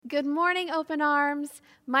Good morning, Open Arms.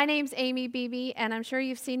 My name's Amy Beebe, and I'm sure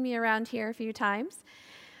you've seen me around here a few times.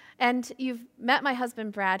 And you've met my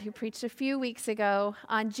husband, Brad, who preached a few weeks ago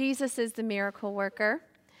on Jesus is the miracle worker.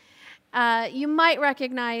 You might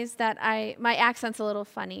recognize that my accent's a little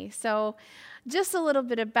funny. So just a little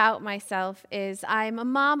bit about myself is I'm a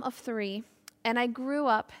mom of 3, and I grew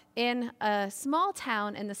up in a small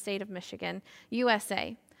town in the state of Michigan,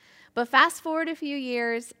 USA. But fast forward a few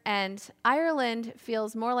years, and Ireland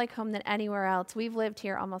feels more like home than anywhere else. We've lived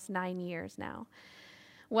here almost 9 years now.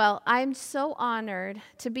 Well, I'm so honored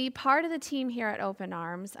to be part of the team here at Open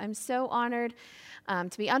Arms. I'm so honored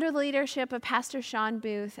to be under the leadership of Pastor Sean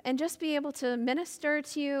Booth and just be able to minister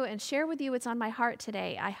to you and share with you what's on my heart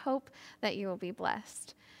today. I hope that you will be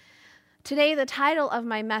blessed. Today, the title of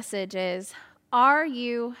my message is, Are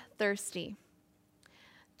You Thirsty?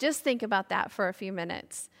 Just think about that for a few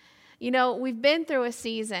minutes. You know, we've been through a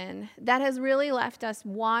season that has really left us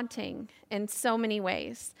wanting in so many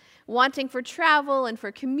ways. Wanting for travel and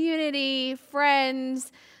for community,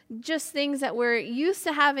 friends, just things that we're used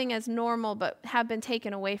to having as normal but have been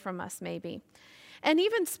taken away from us maybe. And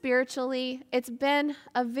even spiritually, it's been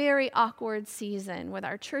a very awkward season with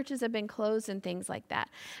our churches have been closed and things like that.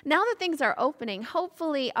 Now that things are opening,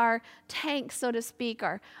 hopefully our tanks, so to speak,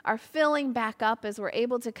 are filling back up as we're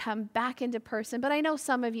able to come back into person. But I know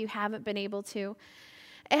some of you haven't been able to.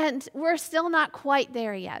 And we're still not quite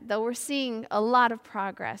there yet, though we're seeing a lot of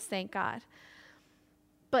progress, thank God.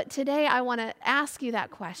 But today I want to ask you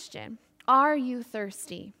that question. Are you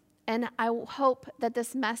thirsty? And I hope that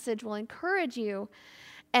this message will encourage you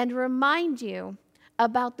and remind you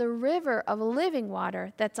about the river of living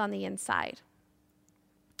water that's on the inside.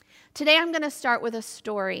 Today I'm going to start with a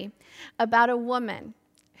story about a woman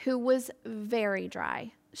who was very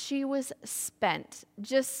dry. She was spent,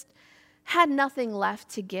 just had nothing left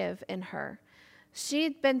to give in her.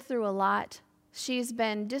 She'd been through a lot. She's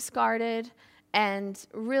been discarded and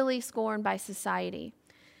really scorned by society.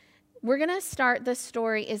 We're going to start, this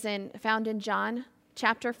story is found in John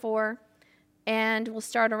chapter 4, and we'll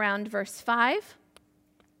start around verse 5.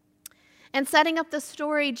 And setting up the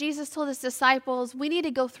story, Jesus told his disciples, we need to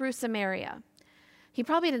go through Samaria. He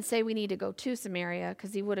probably didn't say we need to go to Samaria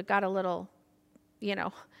because he would have got a little,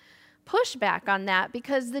 pushback on that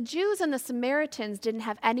because the Jews and the Samaritans didn't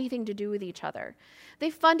have anything to do with each other. They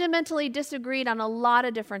fundamentally disagreed on a lot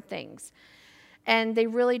of different things. And they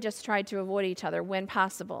really just tried to avoid each other when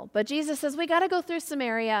possible. But Jesus says, we got to go through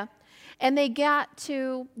Samaria. And they got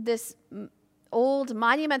to this old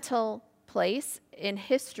monumental place in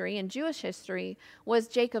history, in Jewish history, was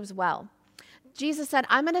Jacob's well. Jesus said,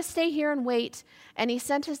 I'm going to stay here and wait. And he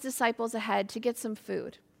sent his disciples ahead to get some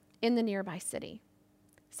food in the nearby city.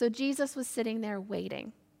 So Jesus was sitting there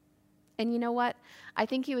waiting. And you know what? I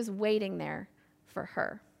think he was waiting there for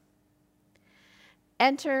her.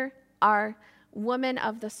 Enter our woman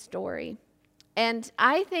of the story. And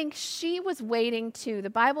I think she was waiting too. The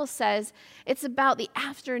Bible says it's about the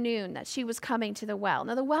afternoon that she was coming to the well.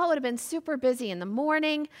 Now, the well would have been super busy in the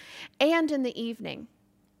morning and in the evening.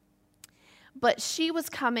 But she was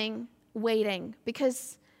coming, waiting,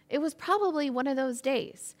 because it was probably one of those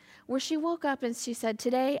days where she woke up and she said,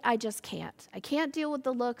 today I just can't. I can't deal with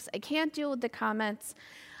the looks. I can't deal with the comments.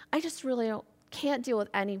 I just really can't deal with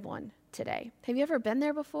anyone today. Have you ever been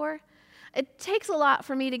there before? It takes a lot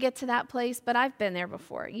for me to get to that place, but I've been there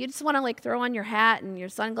before. You just want to throw on your hat and your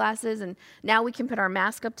sunglasses, and now we can put our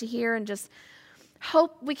mask up to here and just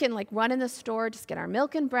hope we can run in the store, just get our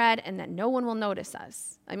milk and bread, and that no one will notice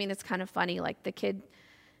us. I mean, it's kind of funny, the kid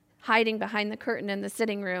hiding behind the curtain in the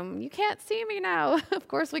sitting room. You can't see me now. Of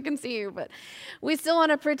course we can see you, but we still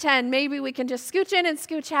want to pretend maybe we can just scooch in and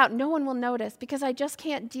scooch out. No one will notice because I just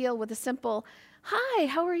can't deal with a simple, hi,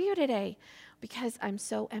 how are you today? Because I'm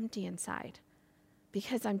so empty inside,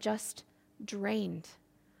 because I'm just drained.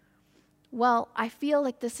 Well, I feel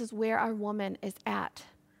like this is where our woman is at.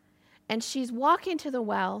 And she's walking to the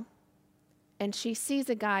well, and she sees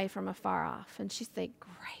a guy from afar off, and she's like,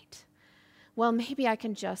 great. Well, maybe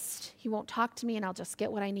he won't talk to me, and I'll just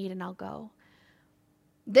get what I need, and I'll go.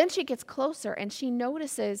 Then she gets closer, and she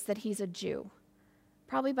notices that he's a Jew,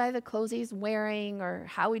 probably by the clothes he's wearing or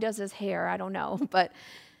how he does his hair, I don't know, but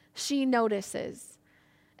she notices,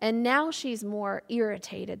 and now she's more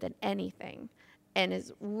irritated than anything and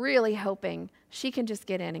is really hoping she can just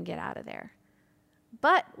get in and get out of there.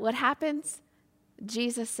 But what happens?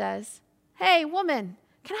 Jesus says, hey, woman,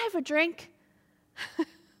 can I have a drink?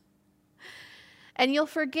 And you'll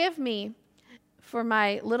forgive me for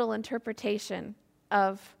my little interpretation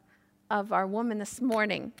of our woman this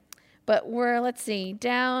morning. But we're,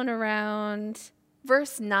 down around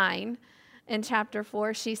verse 9. in chapter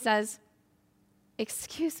 4, she says,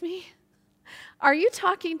 "Excuse me? Are you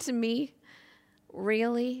talking to me?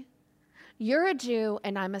 Really? You're a Jew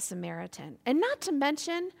and I'm a Samaritan. And not to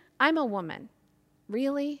mention, I'm a woman.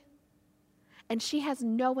 Really?" And she has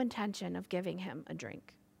no intention of giving him a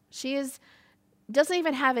drink. She doesn't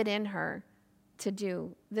even have it in her to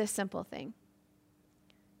do this simple thing.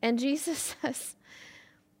 And Jesus says,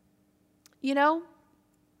 "You know,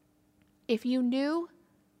 if you knew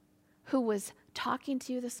who was talking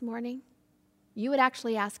to you this morning, you would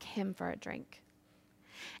actually ask him for a drink."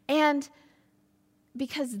 And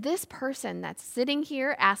because this person that's sitting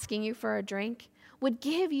here asking you for a drink would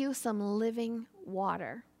give you some living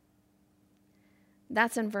water.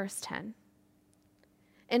 That's in verse 10.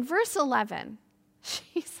 In verse 11,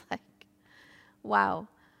 she's like, "Wow,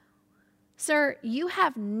 sir, you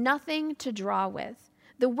have nothing to draw with.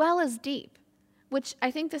 The well is deep," which I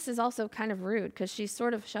think this is also kind of rude because she's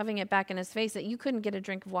sort of shoving it back in his face that you couldn't get a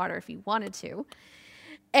drink of water if you wanted to.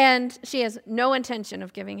 And she has no intention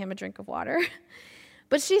of giving him a drink of water.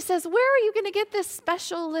 But she says, "Where are you going to get this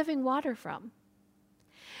special living water from?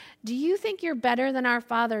 Do you think you're better than our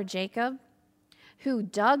father Jacob, who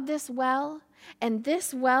dug this well, and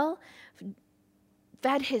this well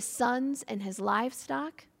fed his sons and his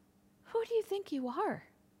livestock? Who do you think you are?"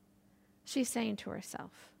 She's saying to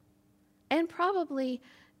herself. And probably,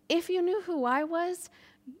 if you knew who I was,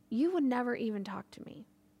 you would never even talk to me.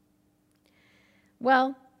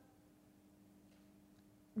 Well,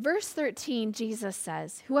 verse 13, Jesus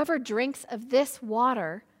says, "Whoever drinks of this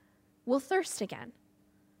water will thirst again.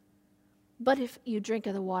 But if you drink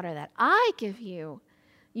of the water that I give you,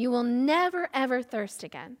 you will never, ever thirst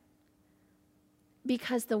again.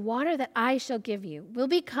 Because the water that I shall give you will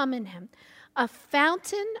become in him a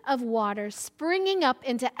fountain of water springing up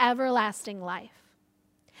into everlasting life."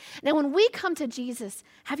 Now, when we come to Jesus,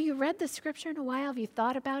 have you read the scripture in a while? Have you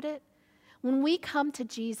thought about it? When we come to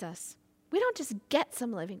Jesus, we don't just get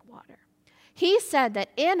some living water. He said that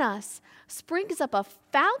in us springs up a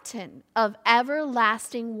fountain of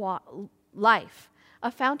everlasting life, a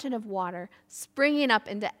fountain of water springing up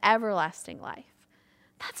into everlasting life.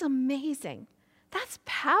 That's amazing. That's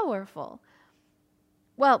powerful.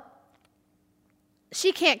 Well,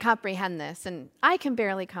 she can't comprehend this, and I can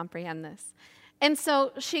barely comprehend this. And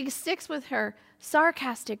so she sticks with her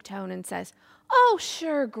sarcastic tone and says, "Oh,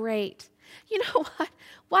 sure, great. You know what?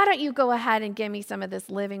 Why don't you go ahead and give me some of this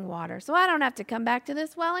living water so I don't have to come back to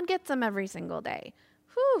this well and get some every single day."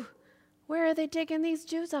 Whew, where are they digging these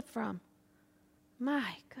Jews up from?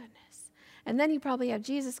 My goodness. And then you probably have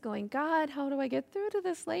Jesus going, "God, how do I get through to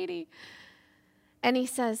this lady?" And he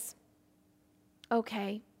says,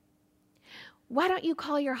 "Okay, why don't you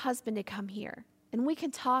call your husband to come here and we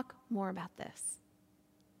can talk more about this?"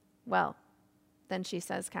 Well, then she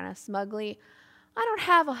says kind of smugly, "I don't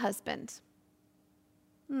have a husband."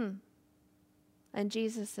 And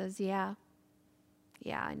Jesus says, yeah,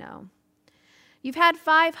 I know. You've had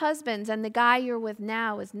 5 husbands and the guy you're with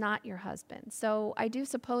now is not your husband. So I do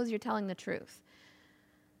suppose you're telling the truth.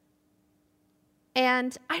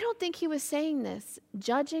 And I don't think he was saying this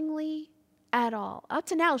judgingly at all. Up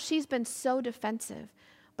to now, she's been so defensive,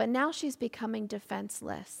 but now she's becoming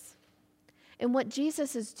defenseless. And what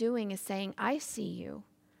Jesus is doing is saying, "I see you.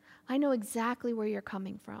 I know exactly where you're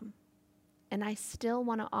coming from. And I still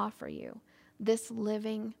want to offer you this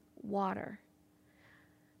living water."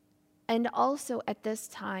 And also at this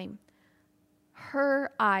time,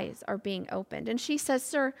 her eyes are being opened. And she says,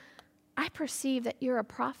 "Sir, I perceive that you're a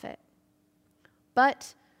prophet."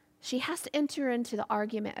 But she has to enter into the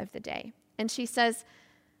argument of the day. And she says,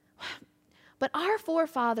 "But our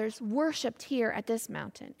forefathers worshipped here at this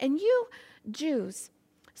mountain. And you Jews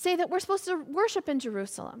say that we're supposed to worship in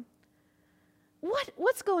Jerusalem.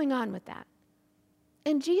 What's going on with that?"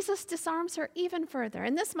 And Jesus disarms her even further.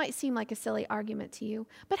 And this might seem like a silly argument to you,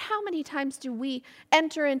 but how many times do we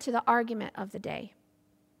enter into the argument of the day?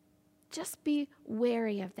 Just be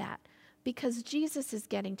wary of that, because Jesus is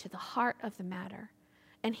getting to the heart of the matter.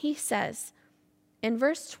 And he says in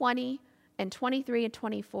verse 20 and 23 and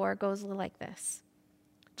 24 goes like this.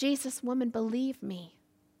 "Jesus, woman, believe me,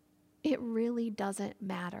 it really doesn't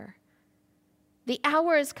matter. The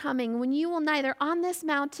hour is coming when you will neither on this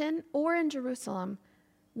mountain or in Jerusalem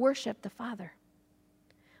worship the Father.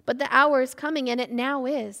 But the hour is coming, and it now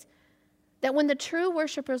is, that when the true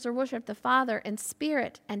worshipers will worship the Father in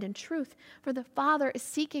spirit and in truth, for the Father is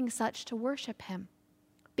seeking such to worship him,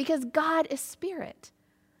 because God is spirit."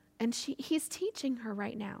 And he's teaching her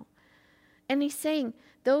right now. And he's saying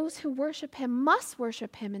those who worship him must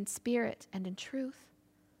worship him in spirit and in truth.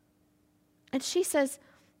 And she says,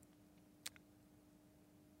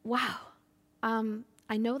 "Wow,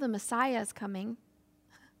 I know the Messiah is coming.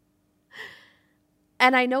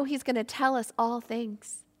 And I know he's going to tell us all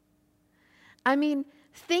things. I mean,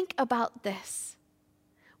 think about this.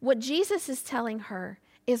 What Jesus is telling her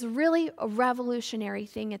is really a revolutionary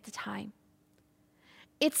thing at the time.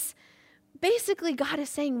 It's basically God is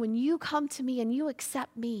saying, when you come to me and you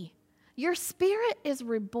accept me, your spirit is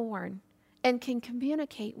reborn and can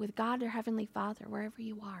communicate with God, your Heavenly Father, wherever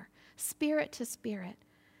you are, spirit to spirit.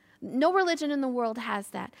 No religion in the world has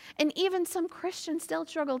that. And even some Christians still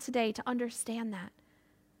struggle today to understand that.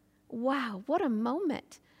 Wow, what a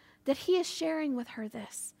moment that he is sharing with her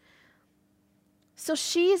this. So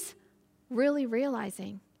she's really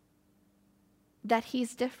realizing that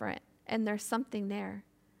he's different and there's something there.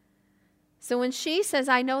 So when she says,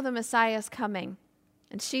 I know the Messiah is coming,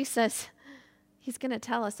 and she says, he's going to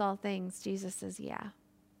tell us all things, Jesus says,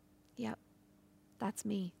 yep, that's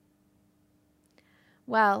me.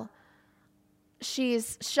 Well,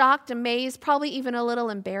 she's shocked, amazed, probably even a little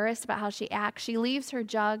embarrassed about how she acts. She leaves her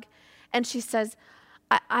jug and she says,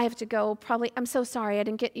 I have to go. Probably, I'm so sorry, I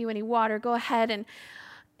didn't get you any water. Go ahead. And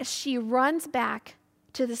she runs back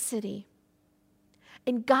to the city.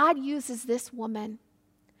 And God uses this woman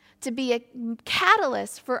to be a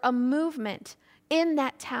catalyst for a movement in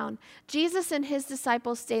that town. Jesus and his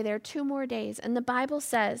disciples stay there 2 more days. And the Bible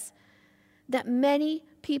says that many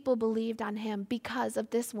people believed on him because of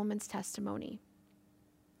this woman's testimony.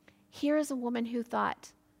 Here is a woman who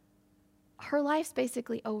thought her life's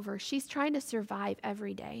basically over. She's trying to survive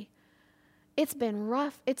every day. It's been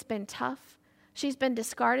rough. It's been tough. She's been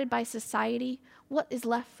discarded by society. What is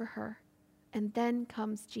left for her? And then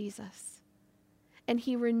comes Jesus. And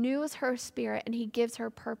he renews her spirit and he gives her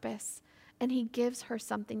purpose. And he gives her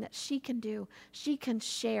something that she can do. She can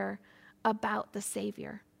share about the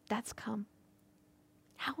Savior that's come.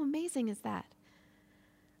 How amazing is that?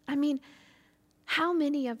 I mean, how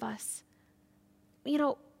many of us,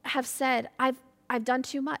 have said, I've done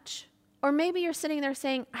too much. Or maybe you're sitting there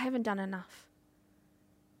saying, I haven't done enough.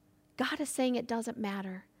 God is saying it doesn't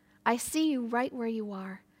matter. I see you right where you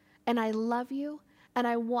are, and I love you, and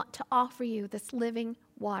I want to offer you this living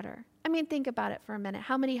water. I mean, think about it for a minute.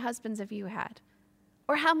 How many husbands have you had?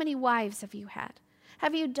 Or how many wives have you had?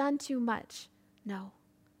 Have you done too much? No.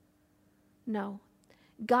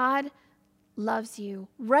 God loves you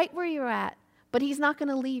right where you're at, but he's not going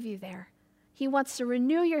to leave you there. He wants to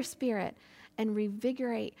renew your spirit and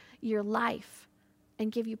revigorate your life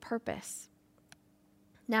and give you purpose.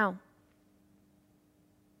 Now,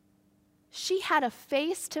 she had a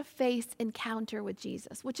face-to-face encounter with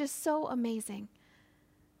Jesus, which is so amazing.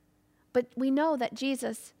 But we know that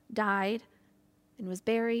Jesus died and was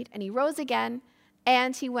buried, and he rose again,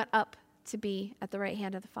 and he went up to be at the right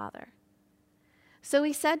hand of the Father. So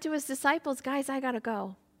he said to his disciples, guys, I got to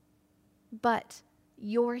go, but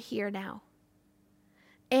you're here now.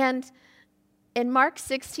 And in Mark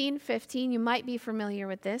 16:15, you might be familiar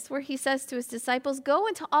with this, where he says to his disciples, go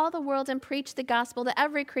into all the world and preach the gospel to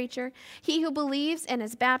every creature. He who believes and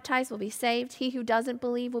is baptized will be saved. He who doesn't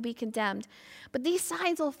believe will be condemned. But these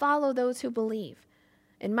signs will follow those who believe.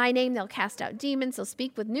 In my name, they'll cast out demons. They'll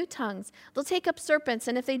speak with new tongues. They'll take up serpents.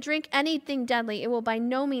 And if they drink anything deadly, it will by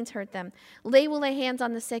no means hurt them. They will lay hands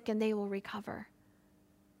on the sick and they will recover.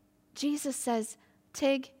 Jesus says,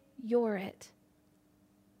 Tig, you're it.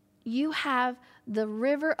 You have the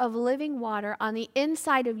river of living water on the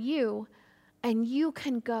inside of you, and you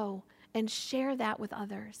can go and share that with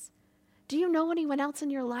others. Do you know anyone else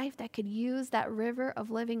in your life that could use that river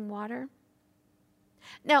of living water?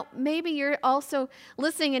 Now, maybe you're also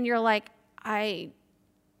listening and you're like, I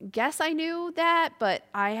guess I knew that, but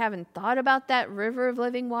I haven't thought about that river of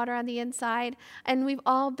living water on the inside. And we've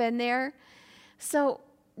all been there. So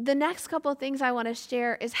the next couple of things I want to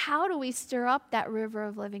share is how do we stir up that river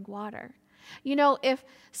of living water? If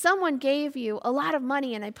someone gave you a lot of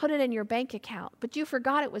money and they put it in your bank account, but you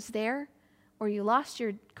forgot it was there, or you lost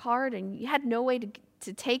your card and you had no way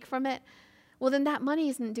to take from it, well, then that money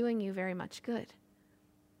isn't doing you very much good.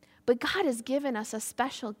 But God has given us a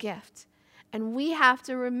special gift, and we have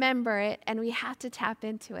to remember it, and we have to tap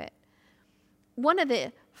into it. One of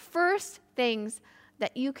the first things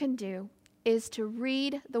that you can do is to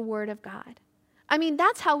read the Word of God. I mean,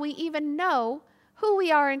 that's how we even know who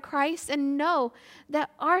we are in Christ and know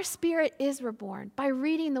that our spirit is reborn, by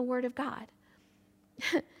reading the Word of God.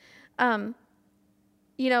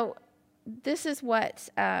 This is what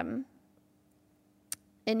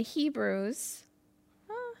in Hebrews,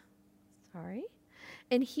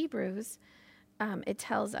 it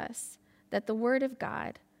tells us that the Word of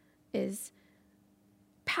God is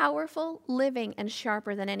powerful, living, and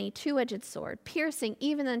sharper than any two-edged sword, piercing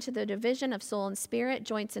even unto the division of soul and spirit,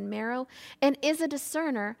 joints and marrow, and is a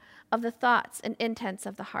discerner of the thoughts and intents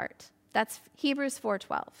of the heart. That's Hebrews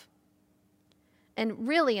 4:12. And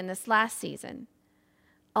really, in this last season,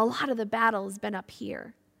 a lot of the battle has been up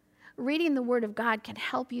here. Reading the Word of God can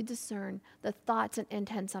help you discern the thoughts and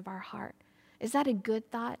intents of our heart. Is that a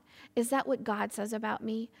good thought? Is that what God says about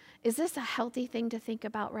me? Is this a healthy thing to think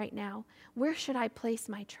about right now? Where should I place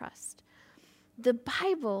my trust? The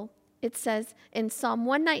Bible, it says in Psalm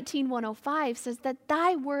 119:105, says that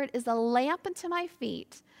thy word is a lamp unto my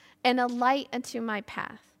feet and a light unto my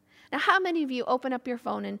path. Now, how many of you open up your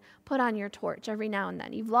phone and put on your torch every now and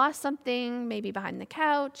then? You've lost something, maybe behind the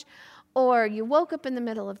couch, or you woke up in the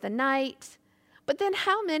middle of the night. But then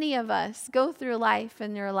how many of us go through life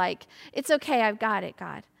and they're like, it's okay, I've got it,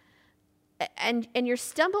 God. And you're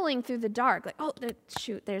stumbling through the dark, like, oh,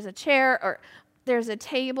 shoot, there's a chair or there's a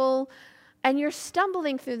table, and you're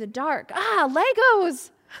stumbling through the dark. Legos!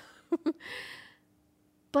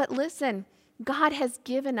 But listen, God has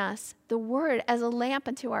given us the Word as a lamp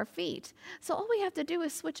unto our feet. So all we have to do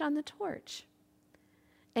is switch on the torch.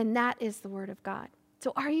 And that is the Word of God.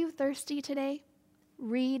 So are you thirsty today?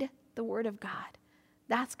 Read the Word of God.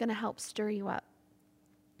 That's going to help stir you up.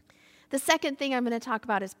 The second thing I'm going to talk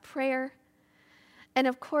about is prayer. And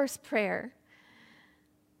of course, prayer.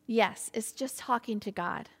 Yes, it's just talking to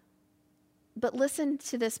God. But listen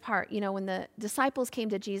to this part. You know, when the disciples came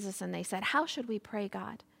to Jesus and they said, how should we pray,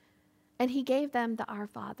 God? And he gave them the Our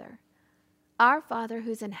Father. Our Father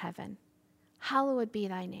who's in heaven, hallowed be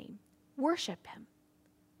thy name. Worship him.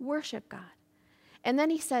 Worship God. And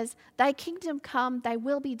then he says, thy kingdom come, thy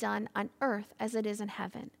will be done on earth as it is in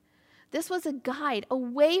heaven. This was a guide, a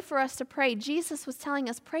way for us to pray. Jesus was telling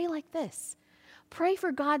us, pray like this. Pray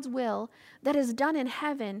for God's will that is done in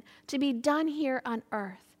heaven to be done here on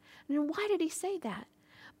earth. And why did he say that?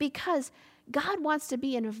 Because God wants to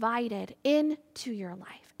be invited into your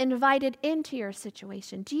life, invited into your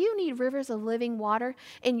situation. Do you need rivers of living water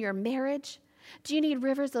in your marriage? Do you need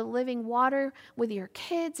rivers of living water with your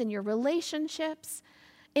kids and your relationships?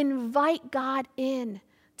 Invite God in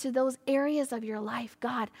to those areas of your life.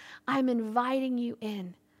 God, I'm inviting you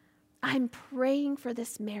in. I'm praying for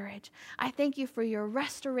this marriage. I thank you for your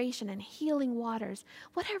restoration and healing waters.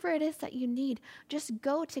 Whatever it is that you need, just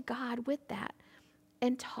go to God with that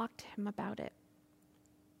and talk to him about it.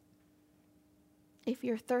 If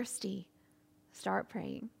you're thirsty, start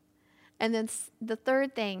praying. And then the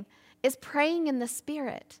third thing is praying in the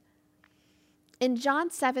Spirit. In John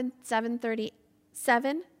 37 and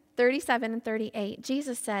 38,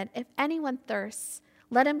 Jesus said, if anyone thirsts,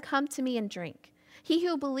 let him come to me and drink. He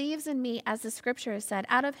who believes in me, as the scripture has said,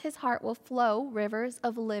 out of his heart will flow rivers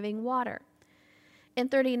of living water. In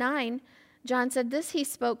 39, John said, this he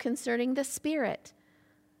spoke concerning the Spirit,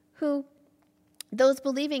 who those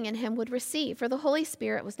believing in him would receive, for the Holy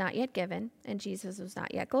Spirit was not yet given, and Jesus was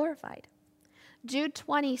not yet glorified. Jude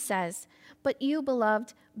 20 says, but you,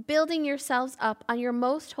 beloved, building yourselves up on your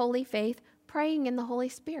most holy faith, praying in the Holy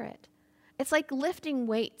Spirit. It's like lifting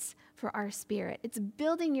weights for our spirit. It's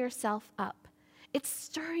building yourself up. It's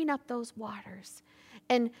stirring up those waters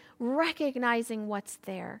and recognizing what's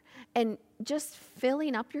there and just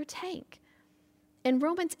filling up your tank. In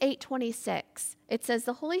Romans 8:26, it says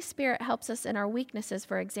the Holy Spirit helps us in our weaknesses.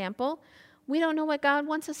 For example, we don't know what God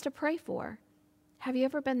wants us to pray for. Have you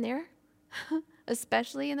ever been there?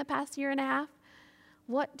 Especially in the past year and a half?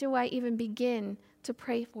 What do I even begin to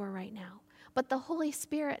pray for right now? But the Holy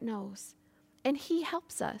Spirit knows, and he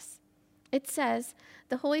helps us. It says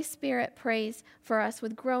the Holy Spirit prays for us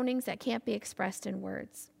with groanings that can't be expressed in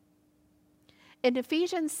words. In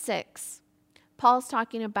Ephesians 6, Paul's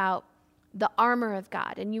talking about the armor of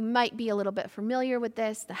God, and you might be a little bit familiar with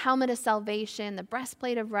this, the helmet of salvation, the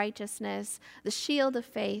breastplate of righteousness, the shield of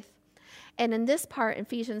faith. And in this part,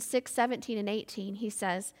 Ephesians 6, 17 and 18, he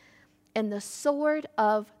says, and the sword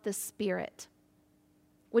of the Spirit,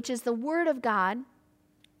 which is the word of God,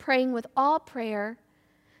 praying with all prayer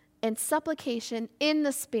and supplication in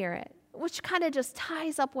the Spirit, which kind of just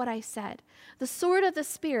ties up what I said. The sword of the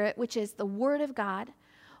Spirit, which is the word of God,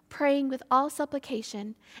 praying with all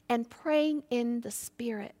supplication and praying in the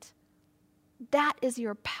Spirit. That is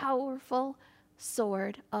your powerful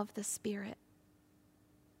sword of the Spirit.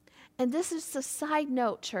 And this is a side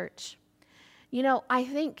note, church. You know, I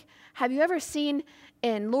think, have you ever seen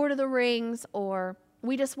in Lord of the Rings, or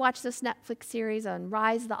we just watched this Netflix series on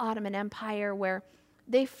Rise of the Ottoman Empire, where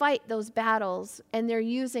they fight those battles and they're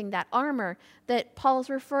using that armor that Paul's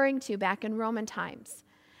referring to back in Roman times.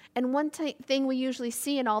 And one thing we usually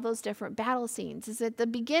see in all those different battle scenes is at the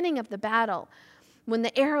beginning of the battle, when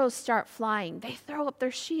the arrows start flying, they throw up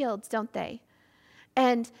their shields, don't they?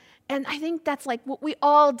 And I think that's like what we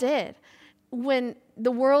all did. When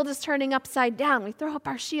the world is turning upside down, we throw up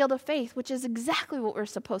our shield of faith, which is exactly what we're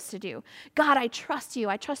supposed to do. God, I trust you.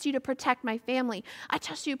 I trust you to protect my family. I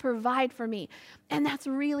trust you to provide for me. And that's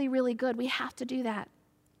really, really good. We have to do that.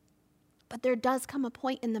 But there does come a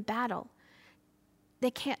point in the battle.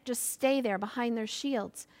 They can't just stay there behind their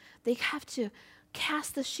shields. They have to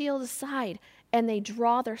cast the shield aside and they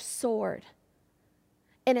draw their sword.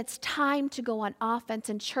 And it's time to go on offense.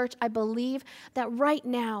 In church, I believe that right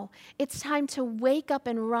now, it's time to wake up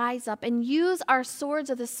and rise up and use our swords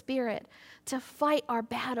of the Spirit to fight our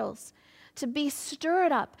battles, to be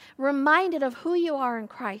stirred up, reminded of who you are in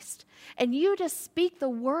Christ. And you just speak the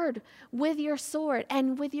word with your sword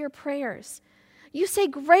and with your prayers. You say,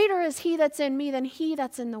 greater is he that's in me than he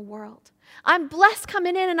that's in the world. I'm blessed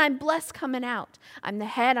coming in and I'm blessed coming out. I'm the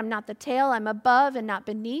head, I'm not the tail. I'm above and not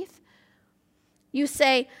beneath. You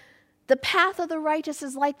say, the path of the righteous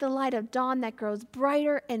is like the light of dawn that grows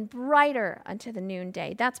brighter and brighter unto the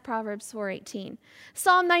noonday. That's Proverbs 4:18.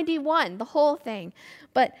 Psalm 91, the whole thing.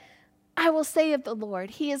 But I will say of the Lord,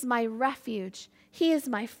 he is my refuge. He is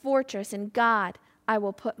my fortress. In God, I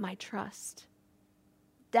will put my trust.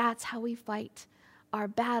 That's how we fight our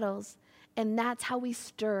battles, and that's how we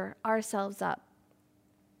stir ourselves up.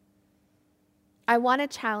 I want to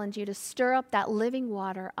challenge you to stir up that living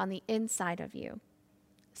water on the inside of you.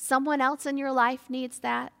 Someone else in your life needs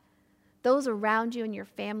that. Those around you and your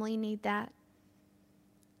family need that.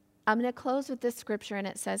 I'm going to close with this scripture, and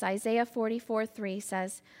it says, Isaiah 44:3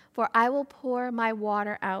 says, "For I will pour my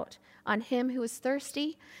water out on him who is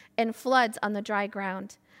thirsty and floods on the dry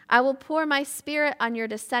ground. I will pour my spirit on your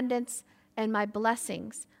descendants and my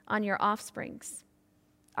blessings on your offsprings."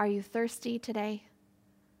 Are you thirsty today?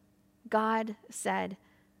 God said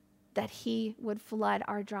that he would flood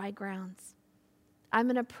our dry grounds. I'm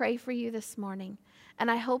going to pray for you this morning,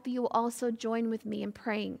 and I hope you will also join with me in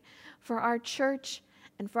praying for our church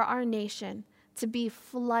and for our nation to be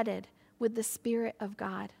flooded with the Spirit of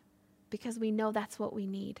God, because we know that's what we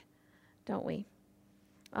need, don't we?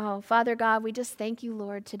 Oh, Father God, we just thank you,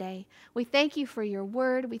 Lord, today. We thank you for your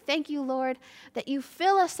word. We thank you, Lord, that you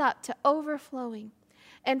fill us up to overflowing.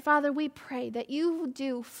 And Father, we pray that you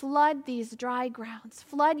do flood these dry grounds,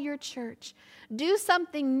 flood your church. Do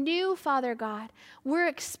something new, Father God. We're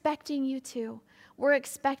expecting you to. We're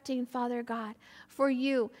expecting, Father God, for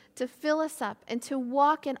you to fill us up and to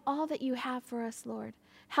walk in all that you have for us, Lord.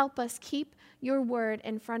 Help us keep your word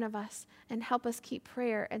in front of us and help us keep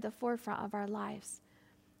prayer at the forefront of our lives.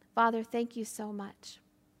 Father, thank you so much.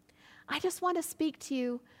 I just want to speak to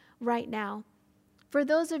you right now. For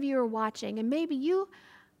those of you who are watching, and maybe you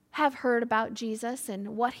have heard about Jesus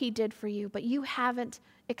and what he did for you, but you haven't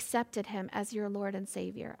accepted him as your Lord and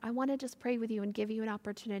Savior, I want to just pray with you and give you an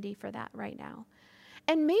opportunity for that right now.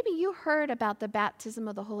 And maybe you heard about the baptism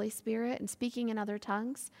of the Holy Spirit and speaking in other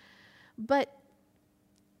tongues, but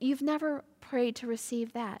you've never prayed to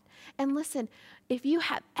receive that. And listen, if you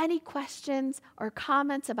have any questions or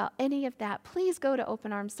comments about any of that, please go to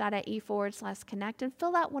openarms.ie/connect and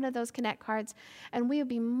fill out one of those connect cards, and we would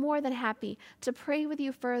be more than happy to pray with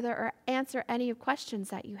you further or answer any questions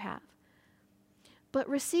that you have. But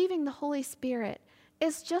receiving the Holy Spirit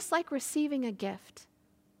is just like receiving a gift.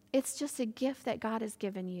 It's just a gift that God has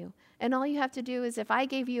given you. And all you have to do is, if I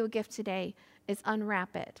gave you a gift today, is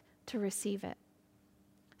unwrap it to receive it.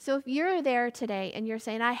 So if you're there today and you're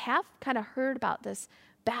saying, I have kind of heard about this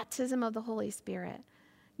baptism of the Holy Spirit,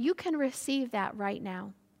 you can receive that right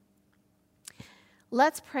now.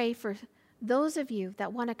 Let's pray for those of you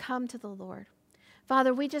that want to come to the Lord.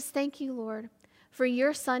 Father, we just thank you, Lord, for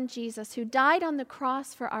your Son, Jesus, who died on the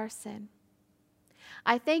cross for our sin.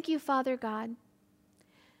 I thank you, Father God,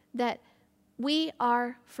 that we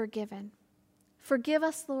are forgiven. Forgive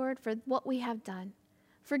us, Lord, for what we have done.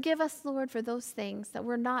 Forgive us, Lord, for those things that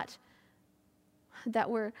we're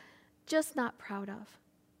just not proud of.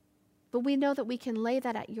 But we know that we can lay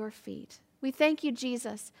that at your feet. We thank you,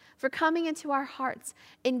 Jesus, for coming into our hearts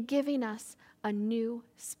and giving us a new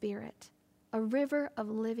spirit, a river of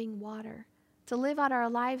living water, to live out our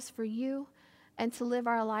lives for you and to live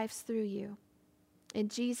our lives through you. In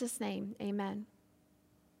Jesus' name, amen.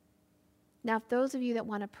 Now, if those of you that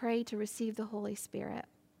want to pray to receive the Holy Spirit,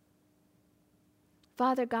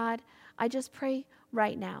 Father God, I just pray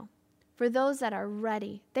right now for those that are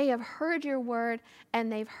ready. They have heard your word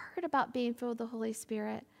and they've heard about being filled with the Holy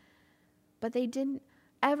Spirit, but they didn't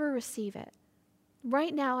ever receive it.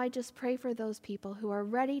 Right now, I just pray for those people who are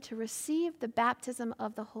ready to receive the baptism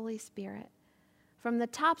of the Holy Spirit. From the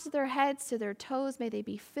tops of their heads to their toes, may they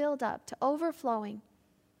be filled up to overflowing.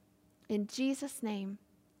 In Jesus' name,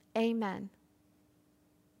 amen.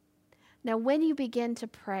 Now, when you begin to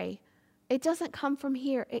pray, it doesn't come from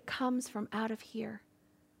here, it comes from out of here.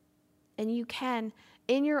 And you can,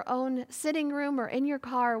 in your own sitting room or in your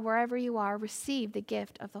car, wherever you are, receive the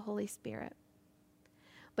gift of the Holy Spirit.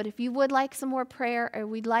 But if you would like some more prayer, or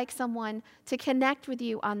we'd like someone to connect with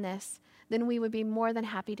you on this, then we would be more than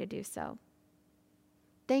happy to do so.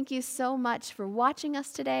 Thank you so much for watching us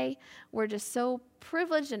today. We're just so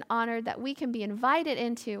privileged and honored that we can be invited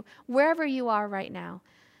into wherever you are right now.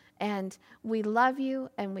 And we love you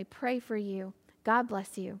and we pray for you. God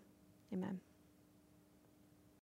bless you. Amen.